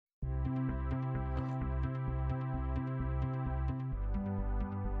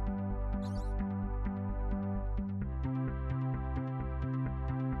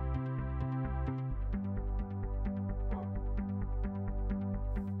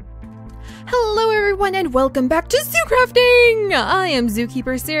Hello everyone and welcome back to ZooCrafting! I am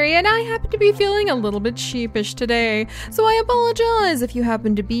Zookeeper Seri and I happen to be feeling a little bit sheepish today, so I apologize if you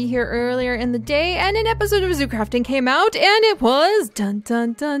happened to be here earlier in the day and an episode of ZooCrafting came out and it was dun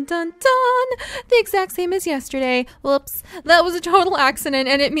dun dun dun dun the exact same as yesterday. Whoops, that was a total accident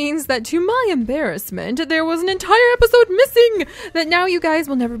and it means that to my embarrassment there was an entire episode missing that now you guys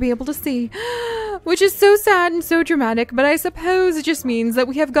will never be able to see, which is so sad and so dramatic, but I suppose it just means that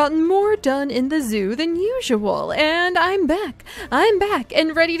we have gotten more done in the zoo than usual, and I'm back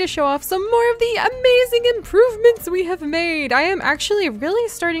and ready to show off some more of the amazing improvements we have made. I am actually really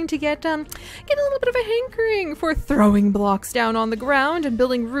starting to get a little bit of a hankering for throwing blocks down on the ground and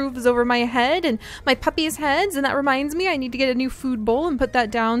building roofs over my head and my puppies' heads, and that reminds me I need to get a new food bowl and put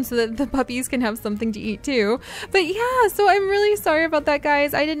that down so that the puppies can have something to eat too. But yeah, so I'm really sorry about that,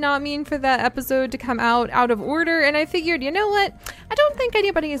 guys. I did not mean for that episode to come out of order, and I figured, you know what, I don't think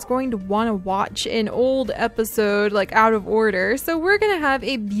anybody is going to want to watch an old episode like out of order, so we're gonna have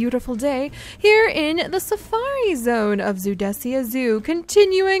a beautiful day here in the safari zone of Zoodesia Zoo,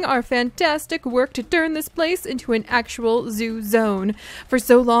 continuing our fantastic work to turn this place into an actual zoo zone. For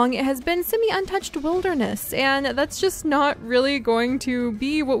so long it has been semi-untouched wilderness, and that's just not really going to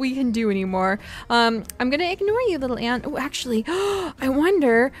be what we can do anymore. I'm gonna ignore you, little ant. Oh, actually, I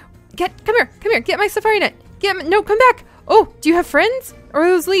wonder, come here, get my safari net. No, come back. Oh, do you have friends? Or are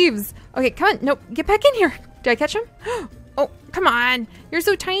those leaves? Okay, come on. Nope, get back in here. Did I catch him? Oh, come on. You're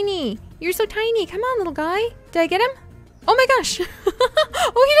so tiny. You're so tiny. Come on, little guy. Did I get him? Oh my gosh. Oh,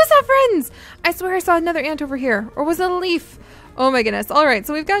 he does have friends. I swear I saw another ant over here. Or was it a leaf? Oh my goodness. All right,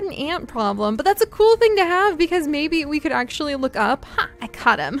 so we've got an ant problem, but that's a cool thing to have because maybe we could actually look up. Ha, I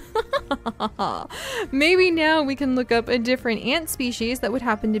caught him. Maybe now we can look up a different ant species that would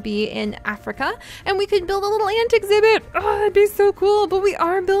happen to be in Africa, and we could build a little ant exhibit. Oh, that'd be so cool. But we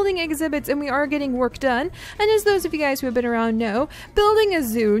are building exhibits and we are getting work done. And as those of you guys who have been around know, building a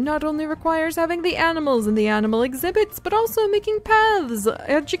zoo not only requires having the animals and the animal exhibits, but also making paths,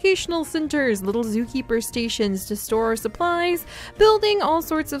 educational centers, little zookeeper stations to store our supplies, building all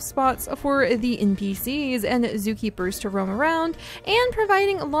sorts of spots for the NPCs and zookeepers to roam around, and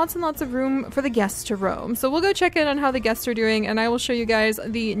providing lots and lots of room for the guests to roam. So we'll go check in on how the guests are doing, and I will show you guys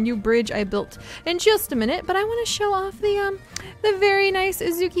the new bridge I built in just a minute. But I want to show off the very nice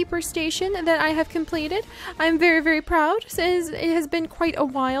zookeeper station that I have completed. I'm very proud, since it has been quite a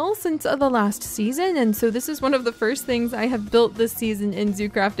while since the last season, and so this is one of the first things I have built this season in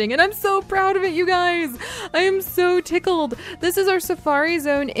ZooCrafting, and I'm so proud of it, you guys. I am so tickled. This is our Safari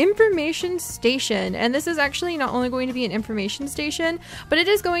Zone information station, and this is actually not only going to be an information station, but it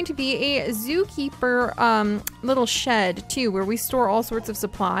is going to be a zookeeper little shed too, where we store all sorts of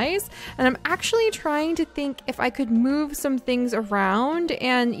supplies. And I'm actually trying to think if I could move some things around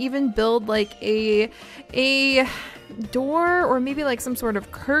and even build like a door or maybe like some sort of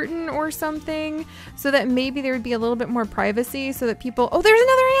curtain or something, so that maybe there would be a little bit more privacy, so that people— oh, there's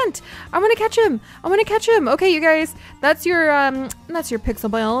another ant. I want to catch him. Okay, you guys, that's your pixel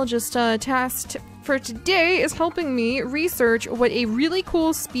biologist task for today, is helping me research what a really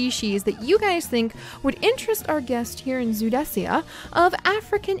cool species that you guys think would interest our guest here in Zoodesia of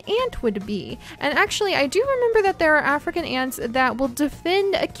African ant would be. And actually, I do remember that there are African ants that will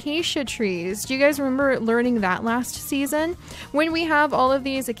defend acacia trees. Do you guys remember learning that last season? When we have all of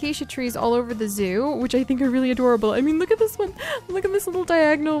these acacia trees all over the zoo, which I think are really adorable. I mean, look at this one. Look at this little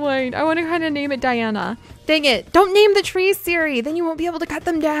diagonal line. I want to kind of name it Diana. Dang it. Don't name the trees, Seri. Then you won't be able to cut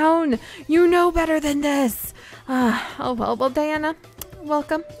them down. You know better than this. Oh well, Diana,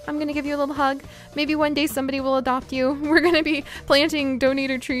 welcome. I'm gonna give you a little hug. Maybe one day somebody will adopt you. We're gonna be planting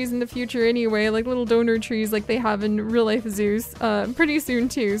donator trees in the future anyway, like little donor trees like they have in real life zoos pretty soon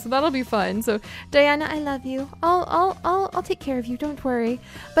too, so that'll be fun. So Diana, I love you. I'll take care of you, don't worry.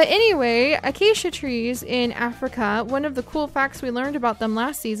 But anyway, acacia trees in Africa, one of the cool facts we learned about them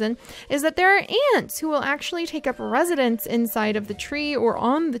last season is that there are ants who will actually take up residence inside of the tree or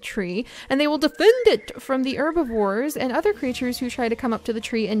on the tree, and they will defend it from the herbivores and other creatures who try to come up to the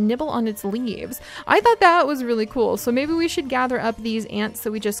tree and nibble on its leaves. I thought that was really cool, so maybe we should gather up these ants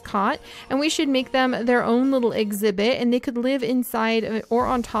that we just caught, and we should make them their own little exhibit, and they could live inside or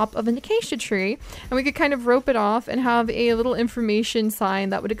on top of an acacia tree, and we could kind of rope it off and have a little information sign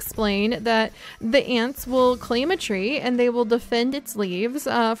that would explain that the ants will claim a tree and they will defend its leaves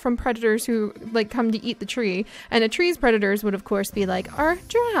from predators who like come to eat the tree, and a tree's predators would of course be like our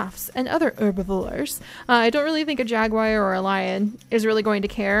giraffes and other herbivores. I don't really think a jaguar or a lion is really going to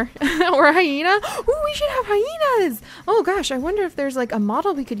care. Or a hyena. Ooh, we should have hyenas. Oh gosh, I wonder if there's like a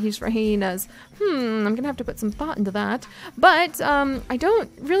model we could use for hyenas. I'm gonna have to put some thought into that. But I don't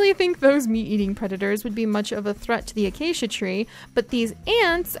really think those meat-eating predators would be much of a threat to the acacia tree, but these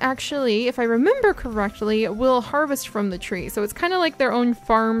ants actually, if I remember correctly, will harvest from the tree. So it's kind of like their own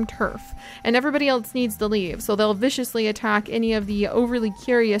farm turf, and everybody else needs to leave. So they'll viciously attack any of the overly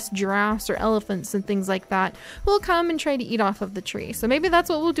curious giraffes or elephants and things like that who will come and try to eat off of the tree. So maybe that's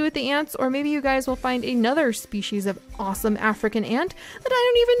what we'll do with the ants, or maybe you guys will find another species of awesome African ant that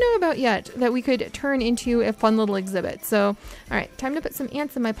I don't even know about yet that we could turn into a fun little exhibit. So, all right, time to put some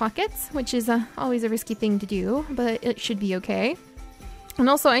ants in my pockets, which is always a risky thing to do, but it should be okay. And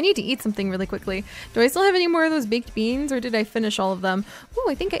also, I need to eat something really quickly. Do I still have any more of those baked beans, or did I finish all of them? Oh,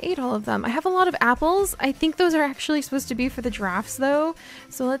 I think I ate all of them. I have a lot of apples. I think those are actually supposed to be for the giraffes, though.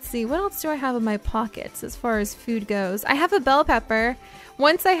 So let's see. What else do I have in my pockets as far as food goes? I have a bell pepper.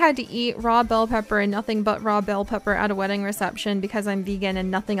 Once I had to eat raw bell pepper and nothing but raw bell pepper at a wedding reception because I'm vegan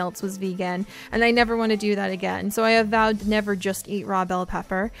and nothing else was vegan, and I never want to do that again. So I have vowed to never just eat raw bell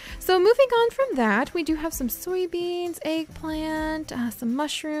pepper. So moving on from that, we do have some soybeans, eggplant, some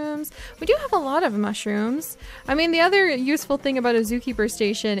mushrooms. We do have a lot of mushrooms. I mean, the other useful thing about a zookeeper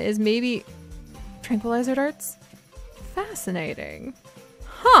station is maybe tranquilizer darts. Fascinating.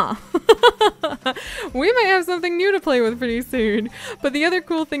 Huh. We might have something new to play with pretty soon. But the other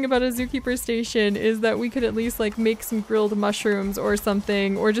cool thing about a zookeeper station is that we could at least like make some grilled mushrooms or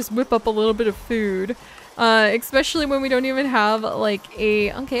something, or just whip up a little bit of food. Especially when we don't even have like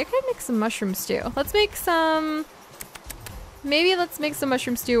a... Okay, I could make some mushroom stew. Let's make some... Maybe let's make some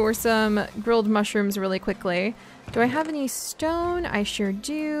mushroom stew or some grilled mushrooms really quickly. Do I have any stone? I sure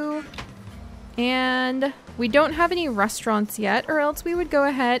do. And we don't have any restaurants yet, or else we would go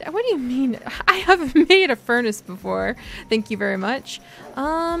ahead. What do you mean? I have made a furnace before. Thank you very much.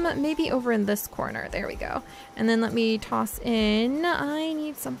 Maybe over in this corner. There we go. And then let me toss in. I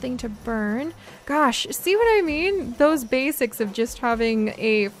need something to burn. Gosh, see what I mean? Those basics of just having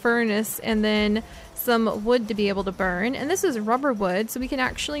a furnace and then some wood to be able to burn. And this is rubber wood, so we can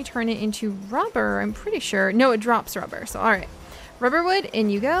actually turn it into rubber, I'm pretty sure. No, it drops rubber, so all right. Rubber wood,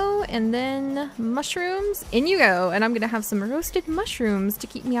 in you go, and then mushrooms, in you go. And I'm gonna have some roasted mushrooms to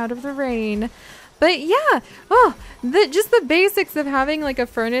keep me out of the rain. But yeah, oh, just the basics of having like a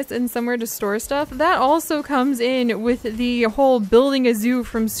furnace and somewhere to store stuff, that also comes in with the whole building a zoo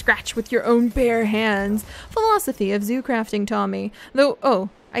from scratch with your own bare hands philosophy of zoo crafting, Tommy. Though, oh,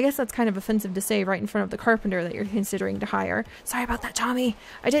 I guess that's kind of offensive to say right in front of the carpenter that you're considering to hire. Sorry about that, Tommy.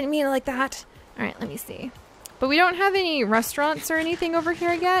 I didn't mean it like that. All right, let me see. But we don't have any restaurants or anything over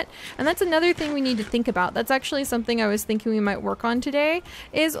here yet. And that's another thing we need to think about. That's actually something I was thinking we might work on today,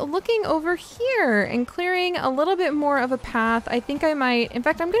 is looking over here and clearing a little bit more of a path. I think I might, in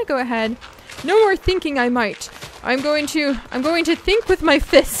fact, I'm gonna go ahead. No more thinking I might. I'm going to think with my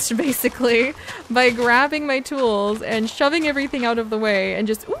fist, basically, by grabbing my tools and shoving everything out of the way and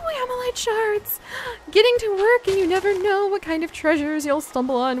just, ooh, ammolite shards! Getting to work, and you never know what kind of treasures you'll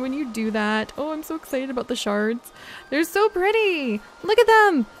stumble on when you do that. Oh, I'm so excited about the shards. They're so pretty! Look at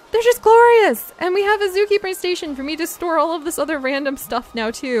them! They're just glorious! And we have a zookeeper station for me to store all of this other random stuff now,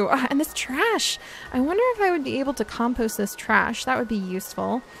 too. And this trash! I wonder if I would be able to compost this trash. That would be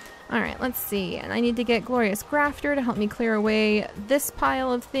useful. Alright, let's see. And I need to get Glorious Grafter to help me clear away this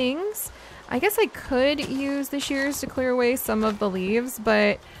pile of things. I guess I could use the shears to clear away some of the leaves,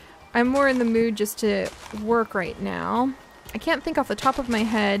 but I'm more in the mood just to work right now. I can't think off the top of my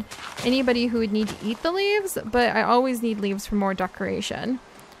head anybody who would need to eat the leaves, but I always need leaves for more decoration.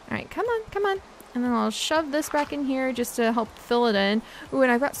 Alright, come on, come on. And then I'll shove this back in here just to help fill it in. Ooh,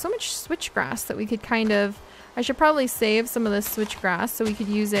 and I've got so much switchgrass that we could kind of... I should probably save some of this switchgrass so we could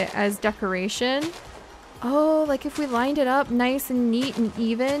use it as decoration. Oh, like if we lined it up nice and neat and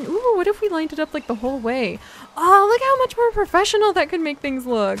even. Ooh, what if we lined it up like the whole way? Oh, look how much more professional that could make things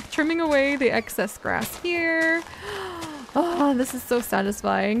look. Trimming away the excess grass here. Oh, this is so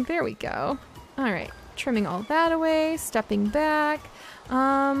satisfying. There we go. All right, trimming all that away, stepping back.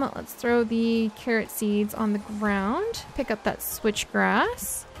 Let's throw the carrot seeds on the ground. Pick up that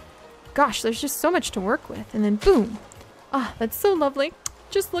switchgrass. Gosh, there's just so much to work with. And then boom. Ah, that's so lovely.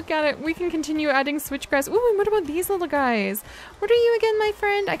 Just look at it. We can continue adding switchgrass. Ooh, and what about these little guys? What are you again, my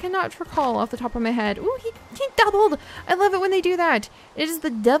friend? I cannot recall off the top of my head. Ooh, he doubled. I love it when they do that. It is the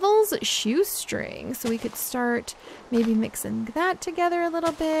devil's shoestring. So we could start maybe mixing that together a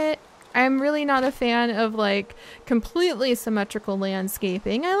little bit. I'm really not a fan of like completely symmetrical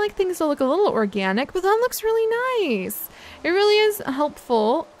landscaping. I like things to look a little organic, but that looks really nice. It really is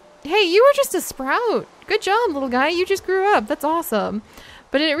helpful. Hey, you were just a sprout. Good job, little guy. You just grew up. That's awesome.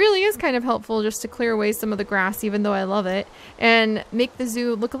 But it really is kind of helpful just to clear away some of the grass, even though I love it, and make the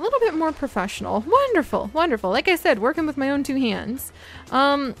zoo look a little bit more professional. Wonderful, wonderful. Like I said, working with my own 2 hands.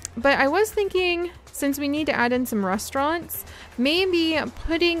 But I was thinking, since we need to add in some restaurants, maybe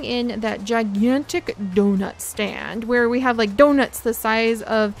putting in that gigantic donut stand where we have like donuts the size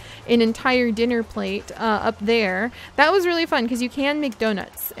of an entire dinner plate up there. That was really fun because you can make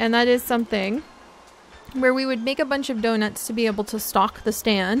donuts, and that is something where we would make a bunch of donuts to be able to stock the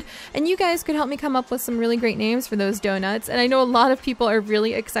stand. And you guys could help me come up with some really great names for those donuts. And I know a lot of people are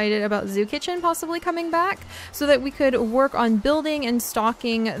really excited about Zoo Kitchen possibly coming back, so that we could work on building and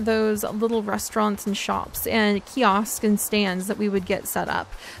stocking those little restaurants and shops and kiosks and stands that we would get set up.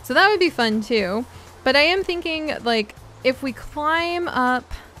 So that would be fun too. But I am thinking, like, if we climb up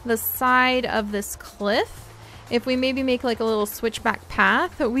the side of this cliff, if we maybe make like a little switchback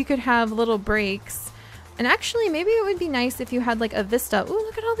path, we could have little breaks. And actually, maybe it would be nice if you had like a vista. Ooh,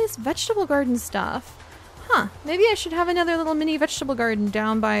 look at all this vegetable garden stuff. Huh, maybe I should have another little mini vegetable garden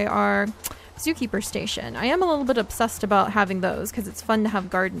down by our zookeeper station. I am a little bit obsessed about having those because it's fun to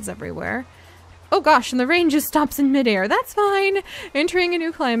have gardens everywhere. Oh gosh, and the rain just stops in midair. That's fine. Entering a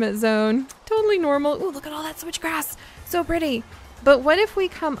new climate zone. Totally normal. Ooh, look at all that switchgrass. So pretty. But what if we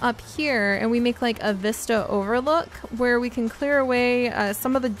come up here and we make like a vista overlook where we can clear away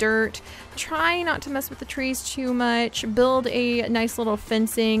some of the dirt, try not to mess with the trees too much, build a nice little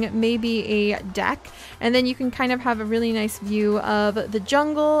fencing, maybe a deck, and then you can kind of have a really nice view of the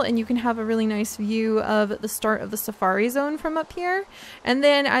jungle, and you can have a really nice view of the start of the safari zone from up here. And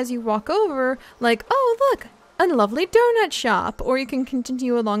then as you walk over, like, oh look, a lovely donut shop, or you can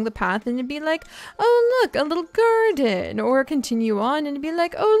continue along the path and it'd be like, oh look, a little garden, or continue on and it'd be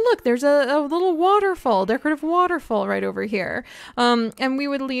like, oh look, there's a little waterfall, decorative waterfall right over here. And we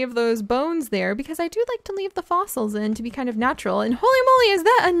would leave those bones there because I do like to leave the fossils in to be kind of natural. And holy moly, is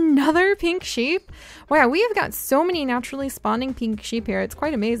that another pink sheep? Wow, we have got so many naturally spawning pink sheep here. It's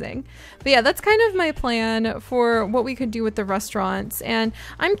quite amazing. But yeah, that's kind of my plan for what we could do with the restaurants. And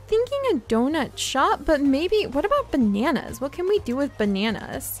I'm thinking a donut shop, but maybe, what about bananas? What can we do with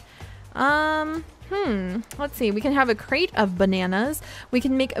bananas? Let's see. We can have a crate of bananas. We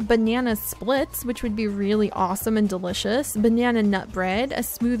can make banana splits, which would be really awesome and delicious. Banana nut bread, a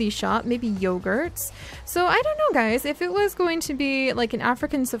smoothie shop, maybe yogurts. So I don't know, guys, if it was going to be like an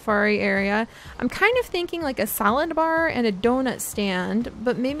African safari area, I'm kind of thinking like a salad bar and a donut stand,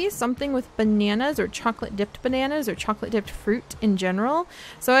 but maybe something with bananas or chocolate dipped bananas or chocolate dipped fruit in general.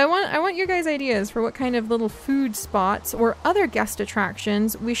 So I want your guys' ideas for what kind of little food spots or other guest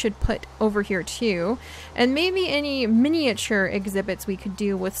attractions we should put over here too. And maybe any miniature exhibits we could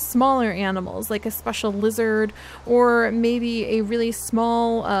do with smaller animals, like a special lizard, or maybe a really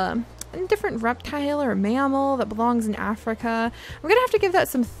small different reptile or mammal that belongs in Africa. I'm gonna have to give that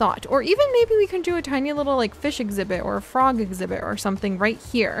some thought. Or even maybe we can do a tiny little like fish exhibit or a frog exhibit or something right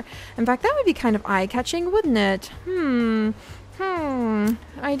here. In fact, that would be kind of eye-catching, wouldn't it?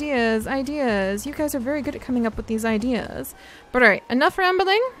 Ideas. You guys are very good at coming up with these ideas. But alright, enough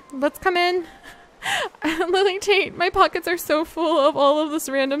rambling. Let's come in. Lily Tate, my pockets are so full of all of this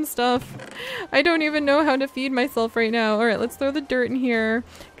random stuff. I don't even know how to feed myself right now. Alright, let's throw the dirt in here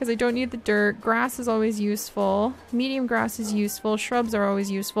because I don't need the dirt. Grass is always useful. Medium grass is useful. Shrubs are always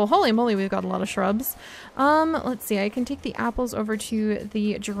useful. Holy moly, we've got a lot of shrubs. Let's see. I can take the apples over to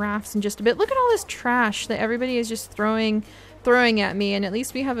the giraffes in just a bit. Look at all this trash that everybody is just throwing at me, and at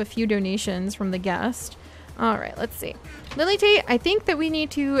least we have a few donations from the guest. Alright, let's see. Lily Tate, I think that we need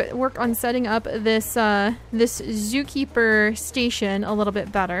to work on setting up this this zookeeper station a little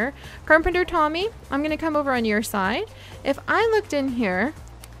bit better. Carpenter Tommy, I'm going to come over on your side. If I looked in here,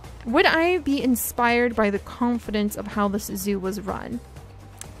 would I be inspired by the confidence of how this zoo was run?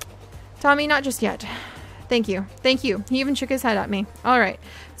 Tommy, not just yet. Thank you. Thank you. He even shook his head at me. Alright,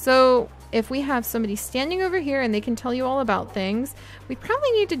 so if we have somebody standing over here and they can tell you all about things, we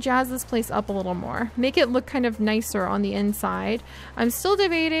probably need to jazz this place up a little more. Make it look kind of nicer on the inside. I'm still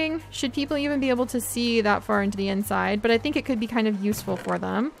debating, should people even be able to see that far into the inside, but I think it could be kind of useful for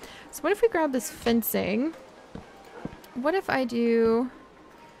them. So what if we grab this fencing? What if I do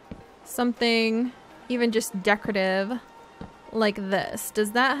something even just decorative like this?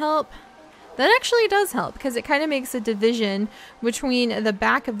 Does that help? That actually does help because it kind of makes a division between the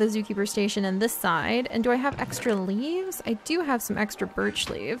back of the zookeeper station and this side. And do I have extra leaves? I do have some extra birch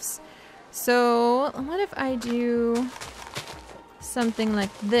leaves. So what if I do something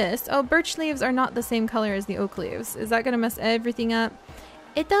like this? Oh, birch leaves are not the same color as the oak leaves. Is that going to mess everything up?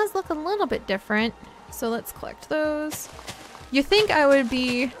 It does look a little bit different. So let's collect those. You think I would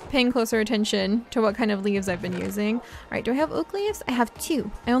be paying closer attention to what kind of leaves I've been using. All right, do I have oak leaves? I have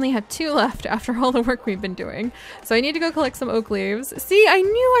 2. I only have 2 left after all the work we've been doing. So I need to go collect some oak leaves. See, I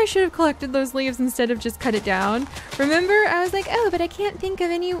knew I should have collected those leaves instead of just cut it down. Remember, I was like, oh, but I can't think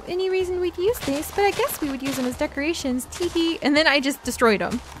of any reason we'd use this, but I guess we would use them as decorations, teehee. And then I just destroyed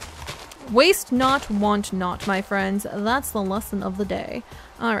them. Waste not, want not, my friends. That's the lesson of the day.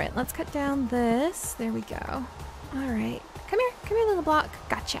 All right, let's cut down this. There we go. All right. Come here, little block.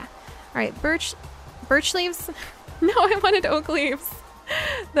 Gotcha. All right, birch leaves. No, I wanted oak leaves.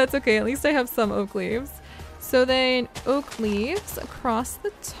 That's okay, at least I have some oak leaves. So then oak leaves across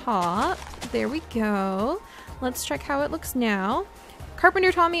the top. There we go. Let's check how it looks now.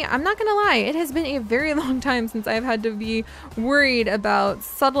 Carpenter Tommy, I'm not gonna lie, it has been a very long time since I've had to be worried about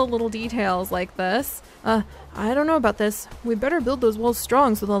subtle little details like this. I don't know about this. We better build those walls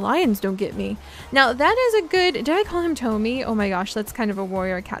strong so the lions don't get me. Now that is a good, did I call him Tommy? Oh my gosh, that's kind of a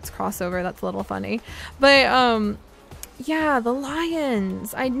warrior cats crossover. That's a little funny. But yeah, the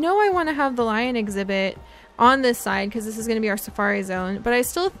lions. I know I want to have the lion exhibit on this side because this is going to be our safari zone, but I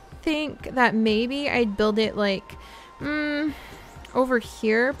still think that maybe I'd build it like, over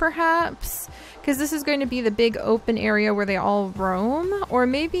here perhaps, because this is going to be the big open area where they all roam. Or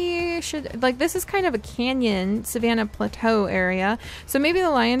maybe should, like, this is kind of a canyon savanna plateau area, so maybe the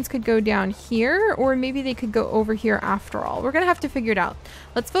lions could go down here, or maybe they could go over here after all. We're gonna have to figure it out.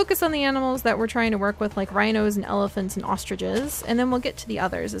 Let's focus on the animals that we're trying to work with, like rhinos and elephants and ostriches, and then we'll get to the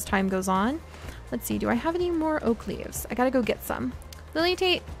others as time goes on. Let's see, do I have any more oak leaves? I gotta go get some. Lily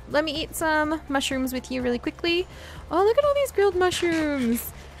Tate, let me eat some mushrooms with you really quickly. Oh, look at all these grilled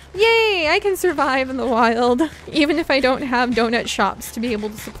mushrooms. Yay, I can survive in the wild. Even if I don't have donut shops to be able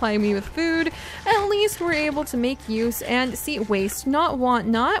to supply me with food, at least we're able to make use and see, waste not, want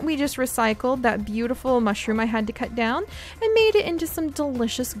not. We just recycled that beautiful mushroom I had to cut down and made it into some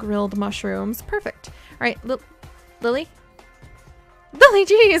delicious grilled mushrooms. Perfect. All right, Lily? Lily,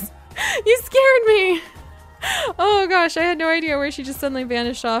 jeez, you scared me. Oh gosh, I had no idea where she just suddenly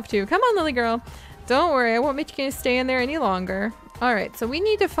vanished off to. Come on, Lily girl. Don't worry, I won't make you stay in there any longer. Alright, so we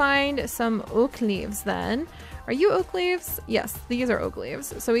need to find some oak leaves then. Are you oak leaves? Yes, these are oak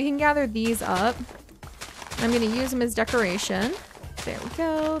leaves. So we can gather these up. I'm going to use them as decoration. There we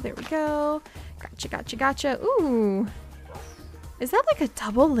go, there we go. Gotcha, gotcha, gotcha. Ooh. Is that like a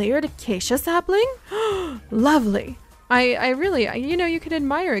double layered acacia sapling? Lovely. I really, you know, you could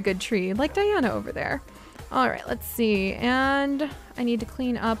admire a good tree like Diana over there. All right, let's see. And I need to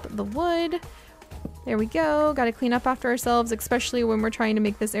clean up the wood. There we go. Got to clean up after ourselves, especially when we're trying to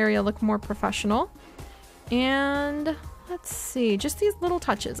make this area look more professional. And let's see, just these little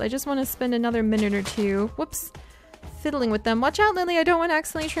touches. I just want to spend another minute or two, whoops, fiddling with them. Watch out, Lily. I don't want to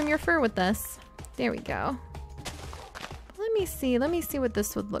accidentally trim your fur with this. There we go. Let me see what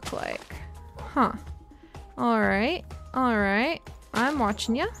this would look like. Huh. All right. I'm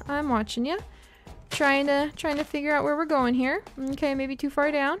watching you. Trying to figure out where we're going here. Okay, maybe too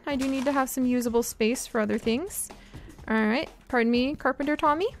far down. I do need to have some usable space for other things. All right, pardon me, Carpenter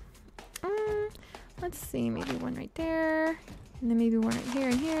Tommy. Let's see, maybe one right there, and then maybe one right here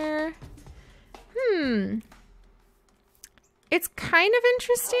and here. It's kind of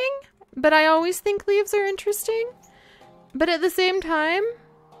interesting, but I always think leaves are interesting. But at the same time,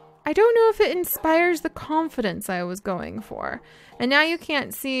 I don't know if it inspires the confidence I was going for. And now you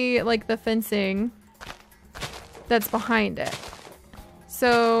can't see like the fencing that's behind it.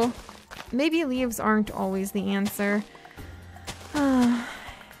 So maybe leaves aren't always the answer.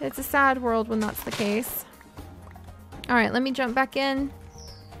 It's a sad world when that's the case. All right, let me jump back in.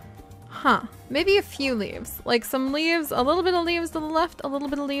 Huh, maybe a few leaves. Like some leaves, a little bit of leaves to the left, a little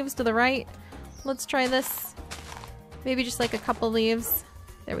bit of leaves to the right. Let's try this. Maybe just like a couple leaves.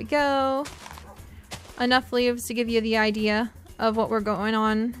 There we go. Enough leaves to give you the idea of what we're going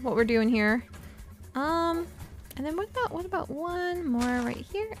on, what we're doing here. And then what about one more right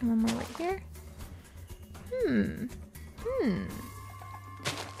here and one more right here?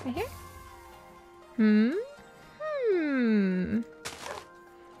 Right here?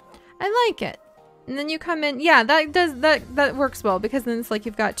 I like it. And then you come in, yeah, that works well because then it's like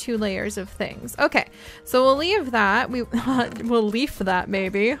you've got 2 layers of things. Okay, so we'll leave that. We'll leaf that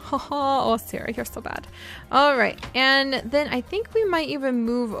maybe. Haha, oh Seri, you're so bad. All right, and then I think we might even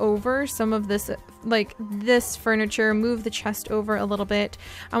move over some of this, like this furniture, move the chest over a little bit.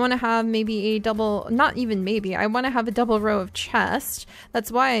 I want to have maybe a double, not even maybe, I want to have a double row of chest.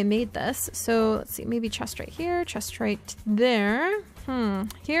 That's why I made this. So let's see, maybe chest right here, chest right there.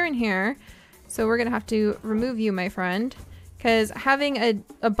 Here and here. So we're gonna have to remove you, my friend, because having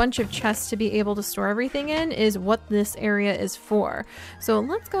a bunch of chests to be able to store everything in is what this area is for. So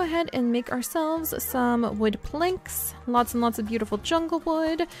let's go ahead and make ourselves some wood planks. Lots and lots of beautiful jungle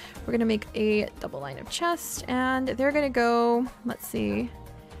wood. We're gonna make a double line of chests, and they're gonna go, let's see,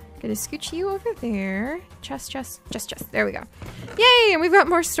 gonna scooch you over there. Chest. There we go. Yay! And we've got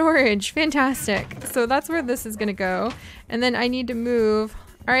more storage. Fantastic. So that's where this is gonna go. And then I need to move.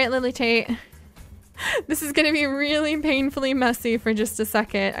 All right, Lily Tate. This is gonna be really painfully messy for just a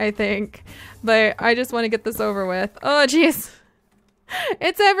second, I think. But I just want to get this over with. Oh, jeez.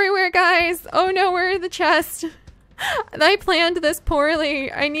 It's everywhere, guys. Oh no, where are the chests? I planned this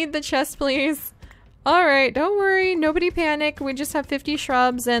poorly. I need the chest, please. Alright, don't worry, nobody panic. We just have 50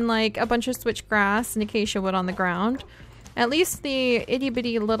 shrubs and like a bunch of switchgrass and acacia wood on the ground. At least the itty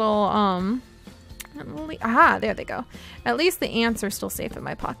bitty little, aha, there they go. At least the ants are still safe in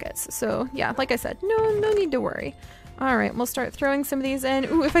my pockets. So yeah, like I said, no need to worry. Alright, we'll start throwing some of these in.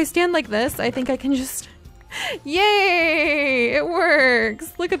 Ooh, if I stand like this, I think I can just... Yay! It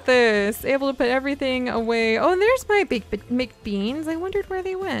works! Look at this. Able to put everything away. Oh, and there's my baked beans. I wondered where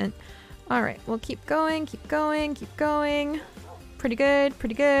they went. Alright, we'll keep going. Pretty good.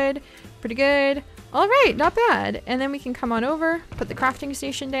 Alright, not bad. And then we can come on over, put the crafting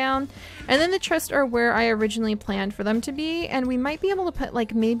station down, and then the chests are where I originally planned for them to be, and we might be able to put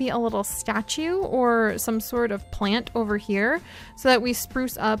like maybe a little statue or some sort of plant over here so that we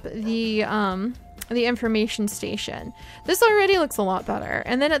spruce up the information station. This already looks a lot better.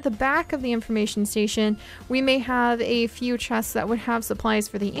 And then at the back of the information station, we may have a few chests that would have supplies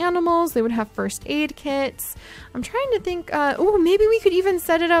for the animals. They would have first aid kits. I'm trying to think, oh, maybe we could even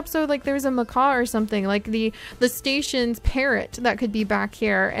set it up so like there's a macaw or something, like the station's parrot that could be back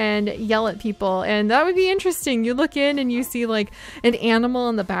here and yell at people. And that would be interesting. You look in and you see like an animal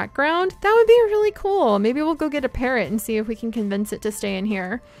in the background. That would be really cool. Maybe we'll go get a parrot and see if we can convince it to stay in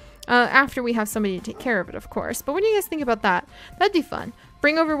here. After we have somebody to take care of it, of course. But what do you guys think about that? That'd be fun.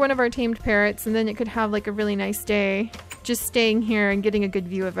 Bring over one of our tamed parrots, and then it could have like a really nice day just staying here and getting a good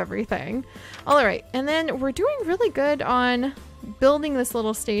view of everything. Alright, and then we're doing really good on building this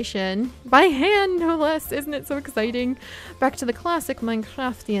little station by hand, no less. Isn't it so exciting? Back to the classic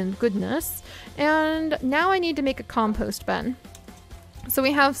Minecraftian goodness. And now I need to make a compost bin. So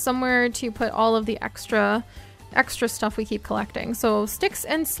we have somewhere to put all of the extra stuff we keep collecting. So sticks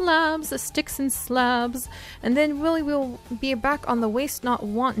and slabs, and then really we'll be back on the waste not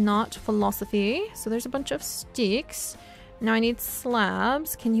want not philosophy. So there's a bunch of sticks. Now I need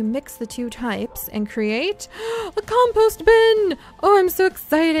slabs. Can you mix the two types and create a compost bin? Oh, I'm so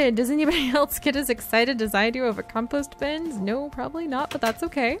excited. Does anybody else get as excited as I do over compost bins? No, probably not, but that's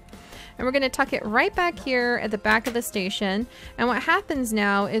okay. And we're going to tuck it right back here at the back of the station. And what happens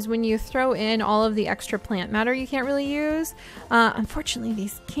now is when you throw in all of the extra plant matter you can't really use, unfortunately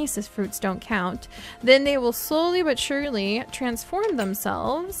these cases fruits don't count, then they will slowly but surely transform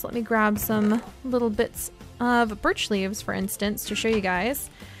themselves. Let me grab some little bits of birch leaves, for instance, to show you guys.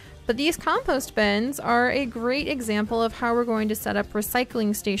 But these compost bins are a great example of how we're going to set up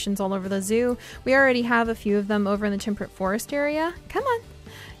recycling stations all over the zoo. We already have a few of them over in the temperate forest area. Come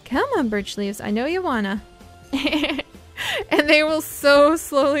on, birch leaves. I know you wanna. And they will so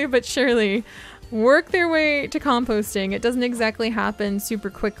slowly but surely work their way to composting. It doesn't exactly happen super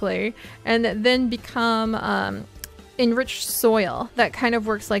quickly. And then become enriched soil that kind of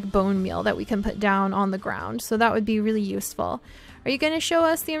works like bone meal that we can put down on the ground. So that would be really useful. Are you going to show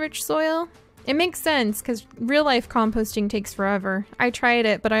us the enriched soil? It makes sense because real life composting takes forever. I tried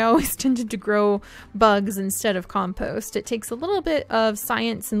it, but I always tended to grow bugs instead of compost. It takes a little bit of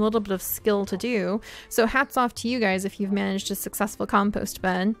science and a little bit of skill to do. So hats off to you guys if you've managed a successful compost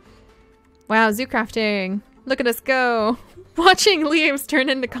bin. Wow, ZooCrafting. Look at us go. Watching leaves turn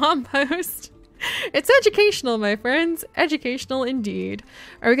into compost. It's educational, my friends. Educational indeed.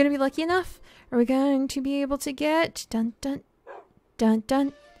 Are we going to be lucky enough? Are we going to be able to get... Dun, dun, dun,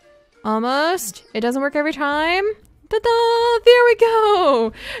 dun. Almost. It doesn't work every time. Ta-da! There we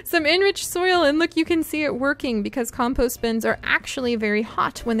go! Some enriched soil, and look, you can see it working because compost bins are actually very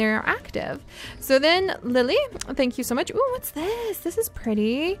hot when they're active. So then, Lily, thank you so much. Ooh, what's this? This is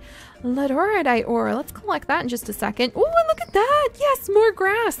pretty. Ladoridite ore. Let's collect that in just a second. Ooh, and look at that! Yes, more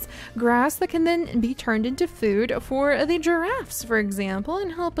grass! Grass that can then be turned into food for the giraffes, for example,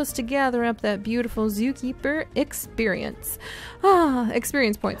 and help us to gather up that beautiful zookeeper experience.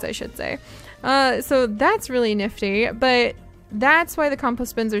 Experience points, I should say. So that's really nifty, but that's why the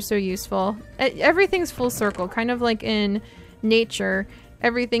compost bins are so useful. Everything's full circle, kind of like in nature.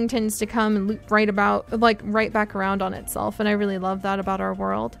 everything tends to come and loop right back around on itself, and I really love that about our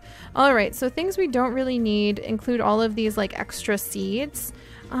world. All right, so things we don't really need include all of these like extra seeds.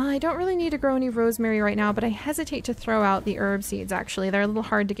 I don't really need to grow any rosemary right now, but I hesitate to throw out the herb seeds, actually. They're a little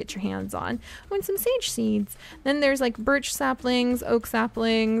hard to get your hands on. Oh, and some sage seeds. Then there's like birch saplings, oak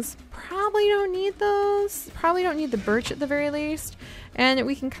saplings. Probably don't need those. Probably don't need the birch at the very least. And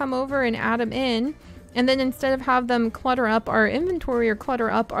we can come over and add them in. And then instead of have them clutter up our inventory or clutter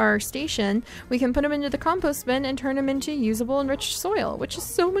up our station, we can put them into the compost bin and turn them into usable enriched soil, which is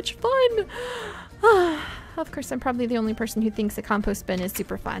so much fun. Of course, I'm probably the only person who thinks a compost bin is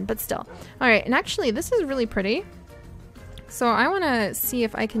super fun, but still. All right, and actually this is really pretty. So I want to see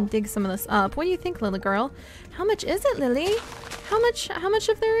if I can dig some of this up. What do you think, Lily girl? How much is it, Lily? How much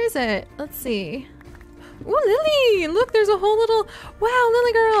of there is it? Let's see. Ooh, Lily! Look, there's a whole little... Wow,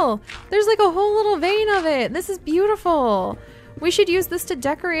 Lily girl! There's like a whole little vein of it. This is beautiful. We should use this to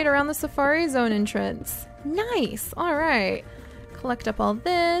decorate around the safari zone entrance. Nice! All right. Collect up all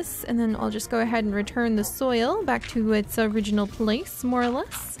this, and then I'll just go ahead and return the soil back to its original place, more or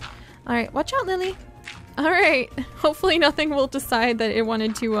less. All right, watch out, Lily. All right, hopefully nothing will decide that it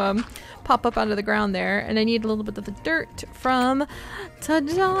wanted to pop up out of the ground there, and I need a little bit of the dirt from,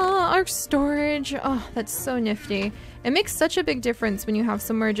 ta-da, our storage. Oh, that's so nifty. It makes such a big difference when you have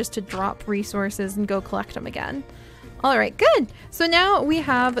somewhere just to drop resources and go collect them again. All right, good. So now we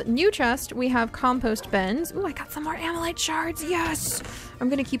have new chest, we have compost bins. Ooh, I got some more ammonite shards, yes! I'm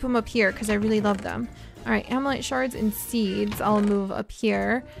gonna keep them up here because I really love them. All right, ammonite shards and seeds, I'll move up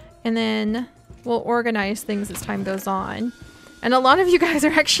here. And then we'll organize things as time goes on. And a lot of you guys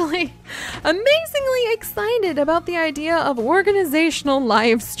are actually amazingly excited about the idea of organizational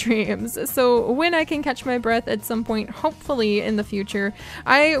live streams. So when I can catch my breath at some point, hopefully in the future,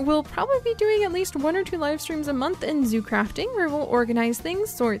 I will probably be doing at least 1 or 2 live streams a month in ZooCrafting, where we'll organize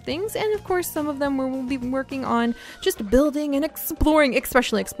things, sort things, and of course some of them where we'll be working on just building and exploring,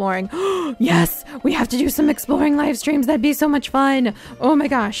 especially exploring. Yes, we have to do some exploring live streams. That'd be so much fun. Oh my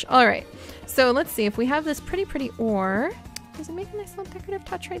gosh. All right. So let's see if we have this pretty ore. Does it make a nice little decorative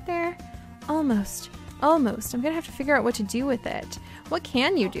touch right there? Almost. Almost. I'm gonna have to figure out what to do with it. What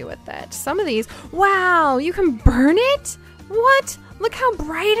can you do with it? Some of these... Wow! You can burn it? What? Look how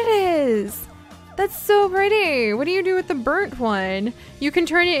bright it is! That's so pretty! What do you do with the burnt one? You can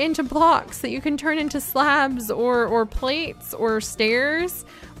turn it into blocks that you can turn into slabs or plates or stairs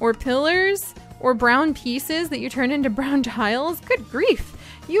or pillars or brown pieces that you turn into brown tiles. Good grief!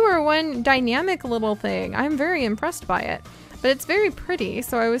 You are one dynamic little thing. I'm very impressed by it. But it's very pretty,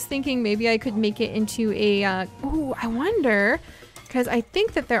 so I was thinking maybe I could make it into a, ooh, I wonder, because I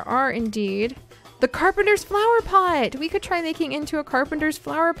think that there are indeed the carpenter's flower pot. We could try making into a carpenter's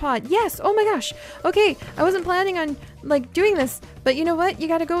flower pot. Yes, oh my gosh. Okay, I wasn't planning on like doing this, but you know what? You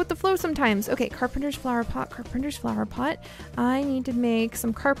gotta go with the flow sometimes. Okay, carpenter's flower pot, carpenter's flower pot. I need to make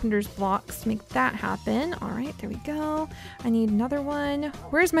some carpenter's blocks to make that happen. All right, there we go. I need another one.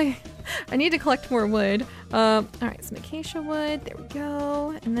 Where's my, I need to collect more wood. All right, some acacia wood, there we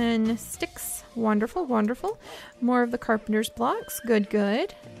go. And then sticks, wonderful, wonderful. More of the carpenter's blocks, good,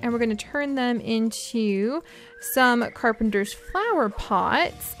 good. And we're gonna turn them into some carpenter's flower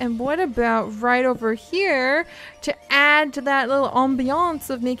pots. And what about right over here to add to that little ambiance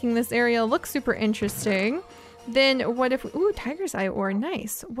of making this area look super interesting? Then what if, ooh, tiger's eye ore,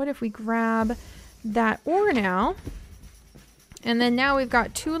 nice. What if we grab that ore now? And then now we've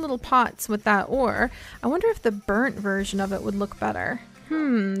got 2 little pots with that ore. I wonder if the burnt version of it would look better.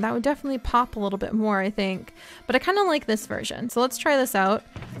 That would definitely pop a little bit more, I think. But I kind of like this version. So let's try this out.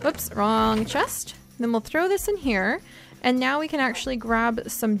 Whoops, wrong chest. Then we'll throw this in here. And now we can actually grab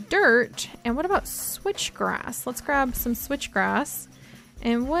some dirt. And what about switchgrass? Let's grab some switchgrass.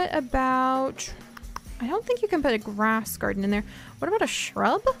 And what about... I don't think you can put a grass garden in there. What about a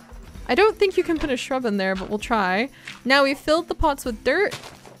shrub? I don't think you can put a shrub in there, but we'll try. Now we've filled the pots with dirt.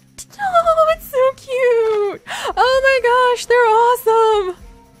 Oh, it's so cute! Oh my gosh, they're awesome!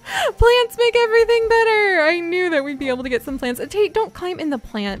 Plants make everything better! I knew that we'd be able to get some plants. Tate, don't climb in the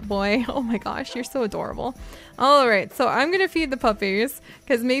plant, boy. Oh my gosh, you're so adorable. Alright, so I'm gonna feed the puppies,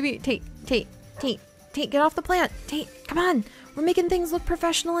 because maybe... Tate, get off the plant! Tate, come on! We're making things look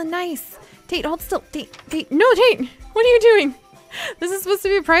professional and nice! Tate, hold still! Tate! No, Tate! What are you doing? This is supposed to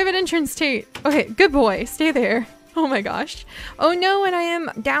be a private entrance, Tate. Okay, good boy. Stay there. Oh my gosh. Oh no, and I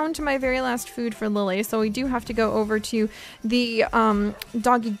am down to my very last food for Lily, so we do have to go over to the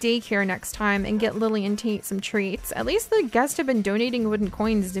doggy daycare next time and get Lily and Tate some treats. At least the guests have been donating wooden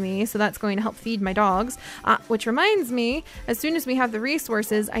coins to me, so that's going to help feed my dogs. Which reminds me, as soon as we have the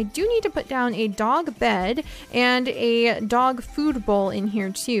resources, I do need to put down a dog bed and a dog food bowl in here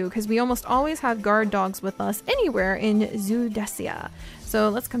too, because we almost always have guard dogs with us anywhere in Zoodesia. So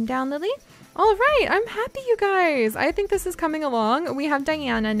let's come down, Lily. All right, I'm happy, you guys. I think this is coming along. We have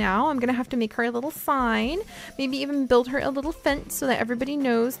Diana now. I'm gonna have to make her a little sign, maybe even build her a little fence so that everybody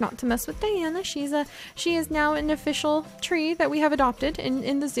knows not to mess with Diana. She is now an official tree that we have adopted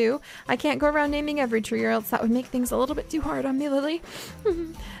in the zoo. I can't go around naming every tree, or else that would make things a little bit too hard on me, Lily.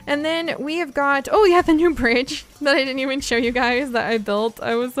 And then we have got, oh yeah, the new bridge that I didn't even show you guys that I built.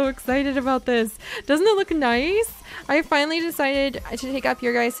 I was so excited about this. Doesn't it look nice? I finally decided to take up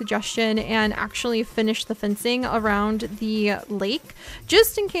your guys' suggestion and actually finish the fencing around the lake,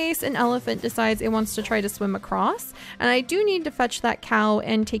 just in case an elephant decides it wants to try to swim across. And I do need to fetch that cow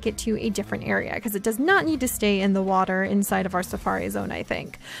and take it to a different area, because it does not need to stay in the water inside of our safari zone, I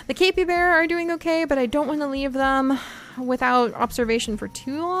think. The capybara are doing okay, but I don't want to leave them without observation for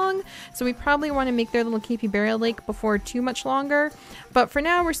too long, so we probably want to make their little capybara lake before too much longer. But for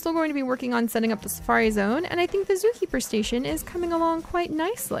now, we're still going to be working on setting up the safari zone, and I think the zookeeper station is coming along quite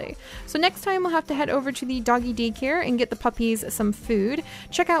nicely. So next time we'll have to head over to the doggy daycare and get the puppies some food,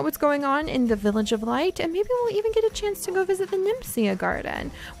 check out what's going on in the Village of Light, and maybe we'll even get a chance to go visit the Nympsia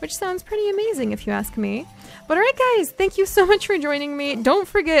garden, which sounds pretty amazing if you ask me. But alright guys, thank you so much for joining me. Don't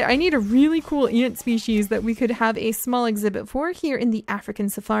forget, I need a really cool ant species that we could have a small exhibit for here in the African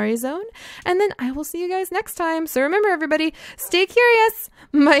Safari Zone. And then I will see you guys next time. So remember everybody, stay curious.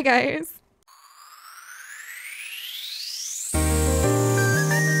 Bye guys.